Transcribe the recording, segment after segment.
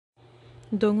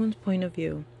Dongwon's point of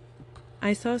view.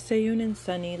 I saw Seyun and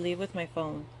Sunny leave with my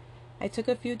phone. I took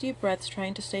a few deep breaths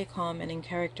trying to stay calm and in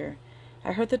character.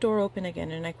 I heard the door open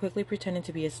again and I quickly pretended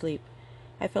to be asleep.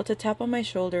 I felt a tap on my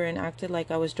shoulder and acted like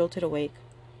I was jolted awake.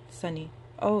 Sunny.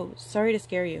 Oh, sorry to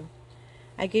scare you.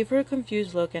 I gave her a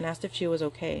confused look and asked if she was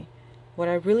okay. What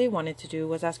I really wanted to do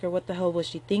was ask her what the hell was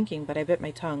she thinking, but I bit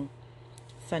my tongue.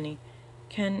 Sunny.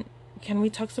 Can we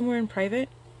talk somewhere in private?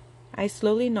 I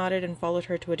slowly nodded and followed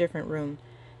her to a different room.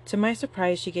 To my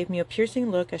surprise, she gave me a piercing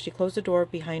look as she closed the door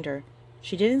behind her.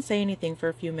 She didn't say anything for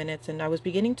a few minutes, and I was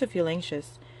beginning to feel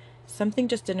anxious. Something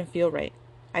just didn't feel right.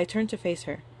 I turned to face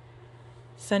her.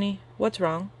 Sunny, what's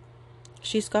wrong?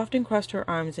 She scoffed and crossed her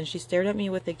arms, and she stared at me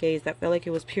with a gaze that felt like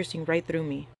it was piercing right through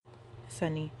me.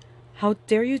 Sunny, how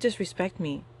dare you disrespect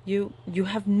me? You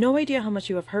have no idea how much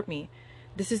you have hurt me.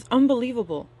 This is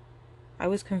unbelievable. I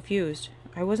was confused.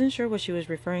 I wasn't sure what she was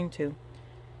referring to.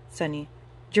 Sunny,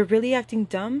 you're really acting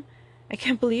dumb? I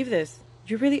can't believe this.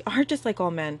 You really are just like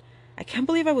all men. I can't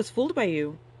believe I was fooled by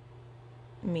you.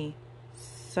 Me.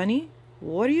 Sunny?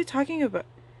 What are you talking about?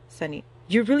 Sunny.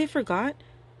 You really forgot?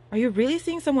 Are you really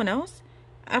seeing someone else?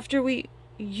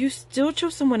 You still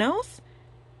chose someone else?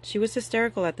 She was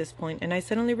hysterical at this point, and I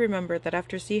suddenly remembered that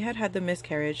after C had had the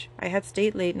miscarriage, I had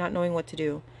stayed late not knowing what to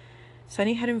do.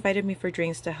 Sunny had invited me for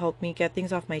drinks to help me get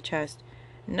things off my chest.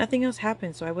 Nothing else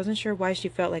happened, so I wasn't sure why she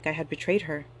felt like I had betrayed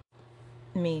her.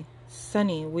 Me.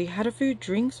 Sunny, we had a few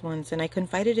drinks once, and I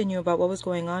confided in you about what was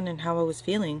going on and how I was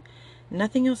feeling.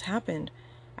 Nothing else happened.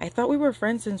 I thought we were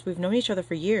friends since we've known each other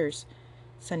for years.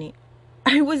 Sunny.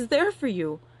 I was there for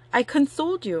you. I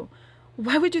consoled you.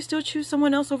 Why would you still choose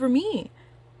someone else over me?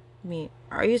 Me.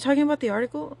 Are you talking about the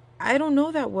article? I don't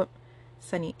know that what.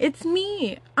 Sunny. It's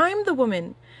me. I'm the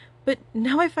woman. But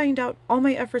now I find out all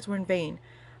my efforts were in vain.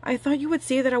 I thought you would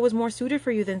say that I was more suited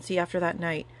for you than C after that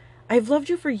night. I've loved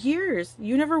you for years.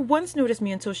 You never once noticed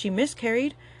me until she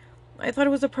miscarried. I thought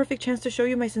it was a perfect chance to show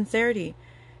you my sincerity.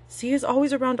 C is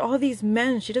always around all these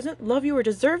men. She doesn't love you or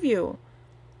deserve you.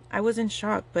 I was in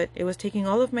shock, but it was taking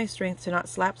all of my strength to not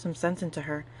slap some sense into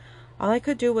her. All I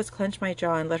could do was clench my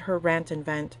jaw and let her rant and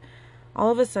vent.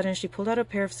 All of a sudden, she pulled out a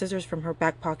pair of scissors from her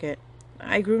back pocket.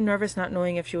 I grew nervous, not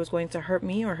knowing if she was going to hurt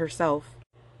me or herself.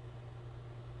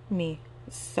 Me.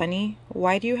 Sunny,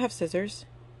 why do you have scissors?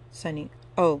 Sunny.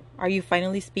 Oh, are you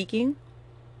finally speaking?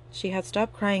 She had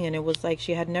stopped crying, and it was like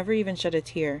she had never even shed a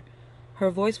tear. Her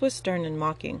voice was stern and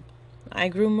mocking. I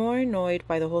grew more annoyed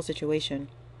by the whole situation.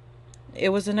 It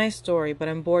was a nice story, but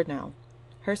I'm bored now.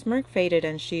 Her smirk faded,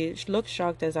 and she looked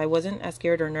shocked as I wasn't as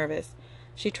scared or nervous.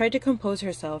 She tried to compose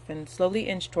herself and slowly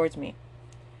inched towards me.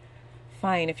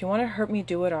 Fine, if you want to hurt me,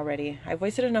 do it already. I've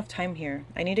wasted enough time here.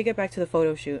 I need to get back to the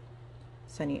photo shoot.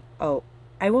 Sunny. Oh,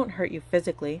 I won't hurt you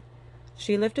physically.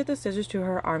 She lifted the scissors to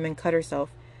her arm and cut herself.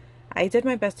 I did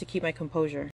my best to keep my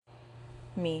composure.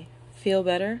 Me. Feel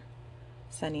better?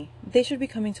 Sunny. They should be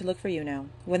coming to look for you now.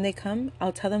 When they come,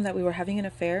 I'll tell them that we were having an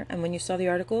affair, and when you saw the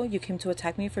article, you came to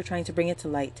attack me for trying to bring it to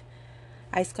light.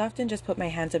 I scoffed and just put my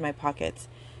hands in my pockets.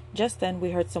 Just then,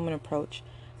 we heard someone approach.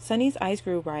 Sunny's eyes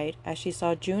grew wide as she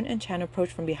saw June and Chan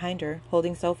approach from behind her,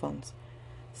 holding cell phones.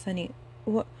 Sunny.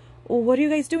 What are you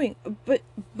guys doing? But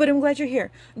I'm glad you're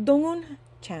here. Dongwon?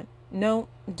 Chan. No,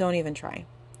 don't even try.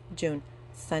 June.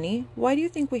 Sunny, why do you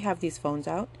think we have these phones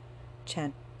out?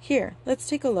 Chan. Here, let's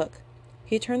take a look.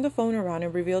 He turned the phone around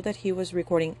and revealed that he was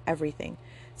recording everything.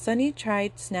 Sunny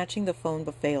tried snatching the phone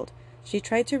but failed. She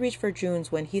tried to reach for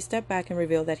June's when he stepped back and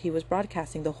revealed that he was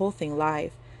broadcasting the whole thing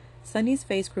live. Sunny's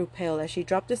face grew pale as she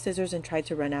dropped the scissors and tried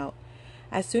to run out.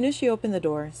 As soon as she opened the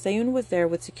door, Seyun was there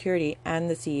with security and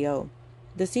the CEO.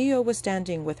 The CEO was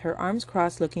standing with her arms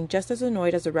crossed, looking just as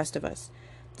annoyed as the rest of us.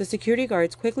 The security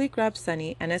guards quickly grabbed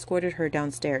Sunny and escorted her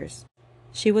downstairs.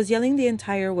 She was yelling the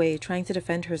entire way, trying to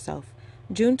defend herself.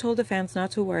 June told the fans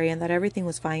not to worry and that everything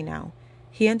was fine now.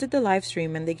 He ended the live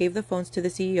stream and they gave the phones to the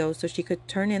CEO so she could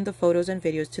turn in the photos and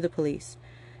videos to the police.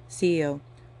 CEO.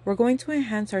 We're going to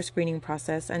enhance our screening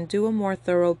process and do a more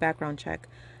thorough background check.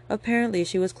 Apparently,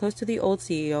 she was close to the old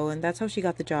CEO and that's how she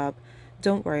got the job.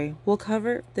 Don't worry, we'll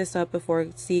cover this up before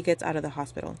C gets out of the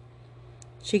hospital.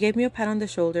 She gave me a pat on the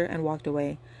shoulder and walked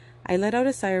away. I let out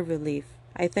a sigh of relief.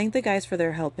 I thanked the guys for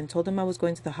their help and told them I was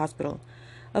going to the hospital.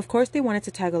 Of course they wanted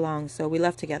to tag along, so we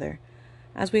left together.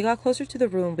 As we got closer to the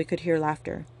room, we could hear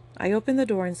laughter. I opened the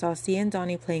door and saw C and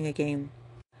Donnie playing a game.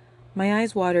 My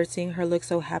eyes watered seeing her look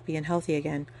so happy and healthy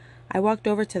again. I walked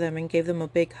over to them and gave them a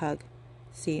big hug.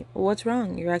 C. What's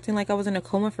wrong? You're acting like I was in a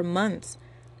coma for months.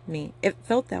 Me. It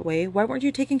felt that way. Why weren't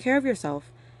you taking care of yourself?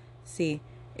 C.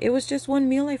 It was just one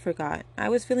meal I forgot. I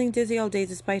was feeling dizzy all day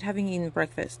despite having eaten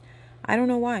breakfast. I don't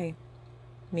know why.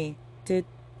 Me.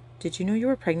 did you know you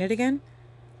were pregnant again?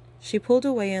 She pulled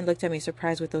away and looked at me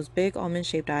surprised with those big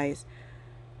almond-shaped eyes.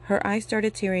 Her eyes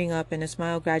started tearing up and a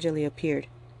smile gradually appeared.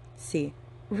 See,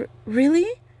 really?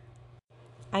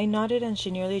 I nodded and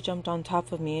she nearly jumped on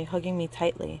top of me, hugging me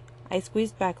tightly. I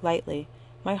squeezed back lightly.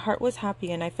 My heart was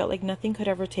happy and I felt like nothing could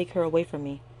ever take her away from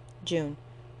me. June.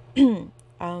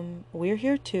 We're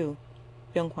here too.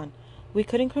 Byung-kwan. We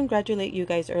couldn't congratulate you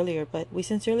guys earlier, but we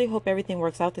sincerely hope everything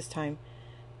works out this time.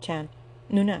 Chan.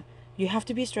 Nuna, you have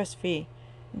to be stress-free.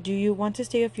 Do you want to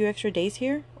stay a few extra days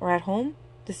here? Or at home?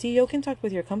 The CEO can talk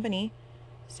with your company.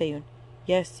 Seiyun.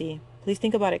 Yes, see. Please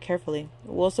think about it carefully.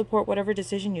 We'll support whatever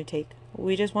decision you take.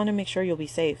 We just want to make sure you'll be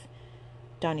safe.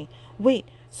 Donnie. Wait,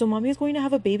 so Mommy is going to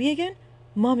have a baby again?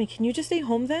 Mommy, can you just stay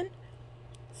home then?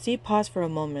 C paused for a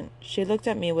moment. She looked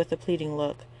at me with a pleading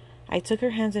look. I took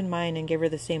her hands in mine and gave her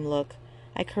the same look.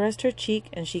 I caressed her cheek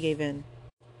and she gave in.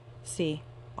 C.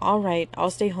 All right,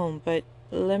 I'll stay home, but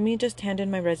let me just hand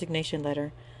in my resignation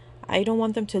letter. I don't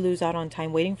want them to lose out on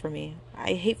time waiting for me.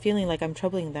 I hate feeling like I'm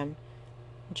troubling them.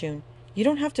 June. You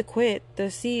don't have to quit. The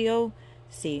CEO...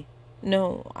 C.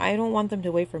 No, I don't want them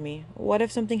to wait for me. What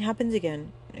if something happens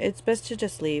again? It's best to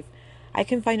just leave. I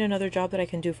can find another job that I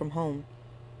can do from home.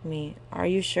 Me. Are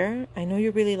you sure? I know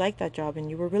you really liked that job and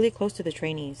you were really close to the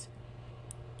trainees.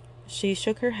 She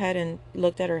shook her head and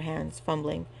looked at her hands,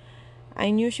 fumbling. I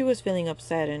knew she was feeling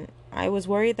upset and I was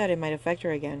worried that it might affect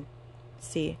her again.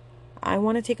 C. I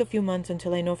want to take a few months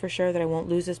until I know for sure that I won't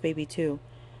lose this baby too.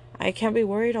 I can't be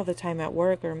worried all the time at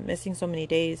work or missing so many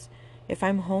days. If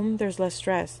I'm home, there's less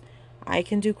stress. I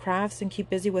can do crafts and keep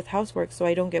busy with housework so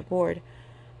I don't get bored.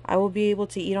 I will be able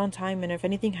to eat on time, and if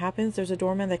anything happens, there's a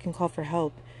doorman that can call for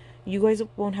help. You guys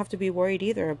won't have to be worried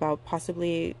either about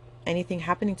possibly anything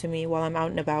happening to me while I'm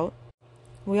out and about.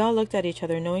 We all looked at each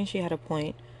other, knowing she had a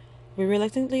point. We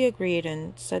reluctantly agreed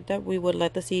and said that we would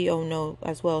let the CEO know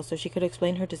as well so she could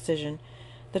explain her decision.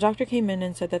 The doctor came in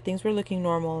and said that things were looking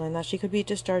normal and that she could be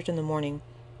discharged in the morning.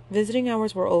 Visiting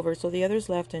hours were over, so the others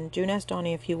left, and June asked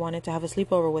Donnie if he wanted to have a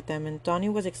sleepover with them, and Donnie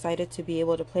was excited to be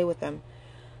able to play with them.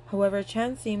 However,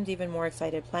 Chan seemed even more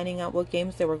excited, planning out what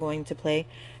games they were going to play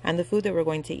and the food they were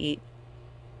going to eat.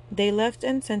 They left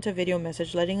and sent a video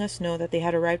message letting us know that they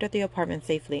had arrived at the apartment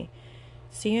safely.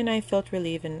 C and I felt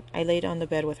relieved, and I laid on the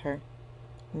bed with her.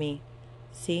 Me.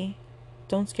 C,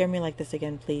 don't scare me like this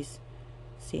again, please.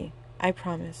 C. I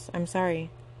promise. I'm sorry.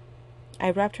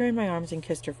 I wrapped her in my arms and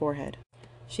kissed her forehead.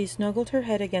 She snuggled her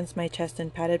head against my chest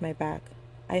and patted my back.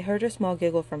 I heard a small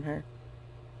giggle from her.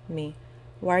 Me.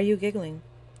 Why are you giggling?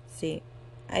 C.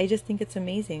 I just think it's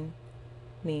amazing.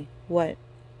 Me. What?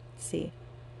 C.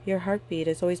 Your heartbeat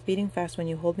is always beating fast when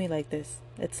you hold me like this.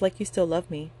 It's like you still love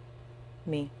me.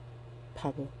 Me.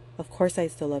 Pablo, of course I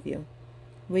still love you.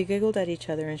 We giggled at each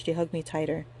other and she hugged me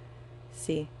tighter.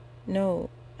 C. No,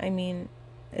 I mean,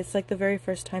 it's like the very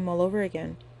first time all over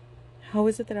again. How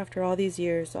is it that after all these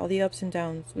years, all the ups and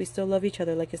downs, we still love each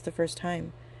other like it's the first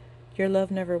time? Your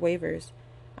love never wavers.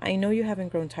 I know you haven't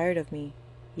grown tired of me.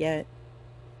 Yet.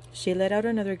 She let out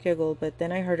another giggle, but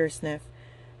then I heard her sniff.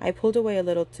 I pulled away a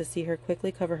little to see her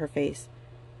quickly cover her face.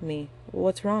 Me.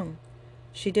 What's wrong?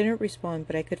 She didn't respond,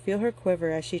 but I could feel her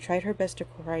quiver as she tried her best to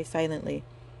cry silently.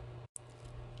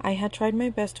 I had tried my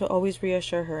best to always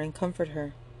reassure her and comfort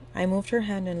her. I moved her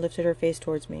hand and lifted her face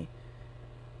towards me.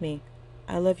 Me.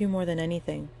 I love you more than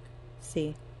anything.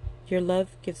 C. Your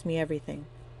love gives me everything.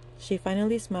 She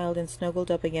finally smiled and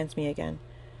snuggled up against me again.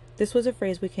 This was a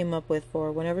phrase we came up with for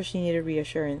whenever she needed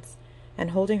reassurance,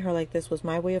 and holding her like this was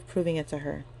my way of proving it to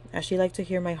her, as she liked to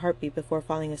hear my heartbeat before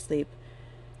falling asleep.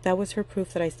 That was her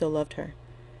proof that I still loved her.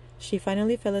 She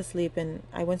finally fell asleep, and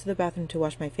I went to the bathroom to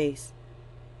wash my face.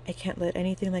 I can't let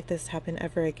anything like this happen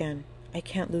ever again. I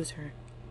can't lose her.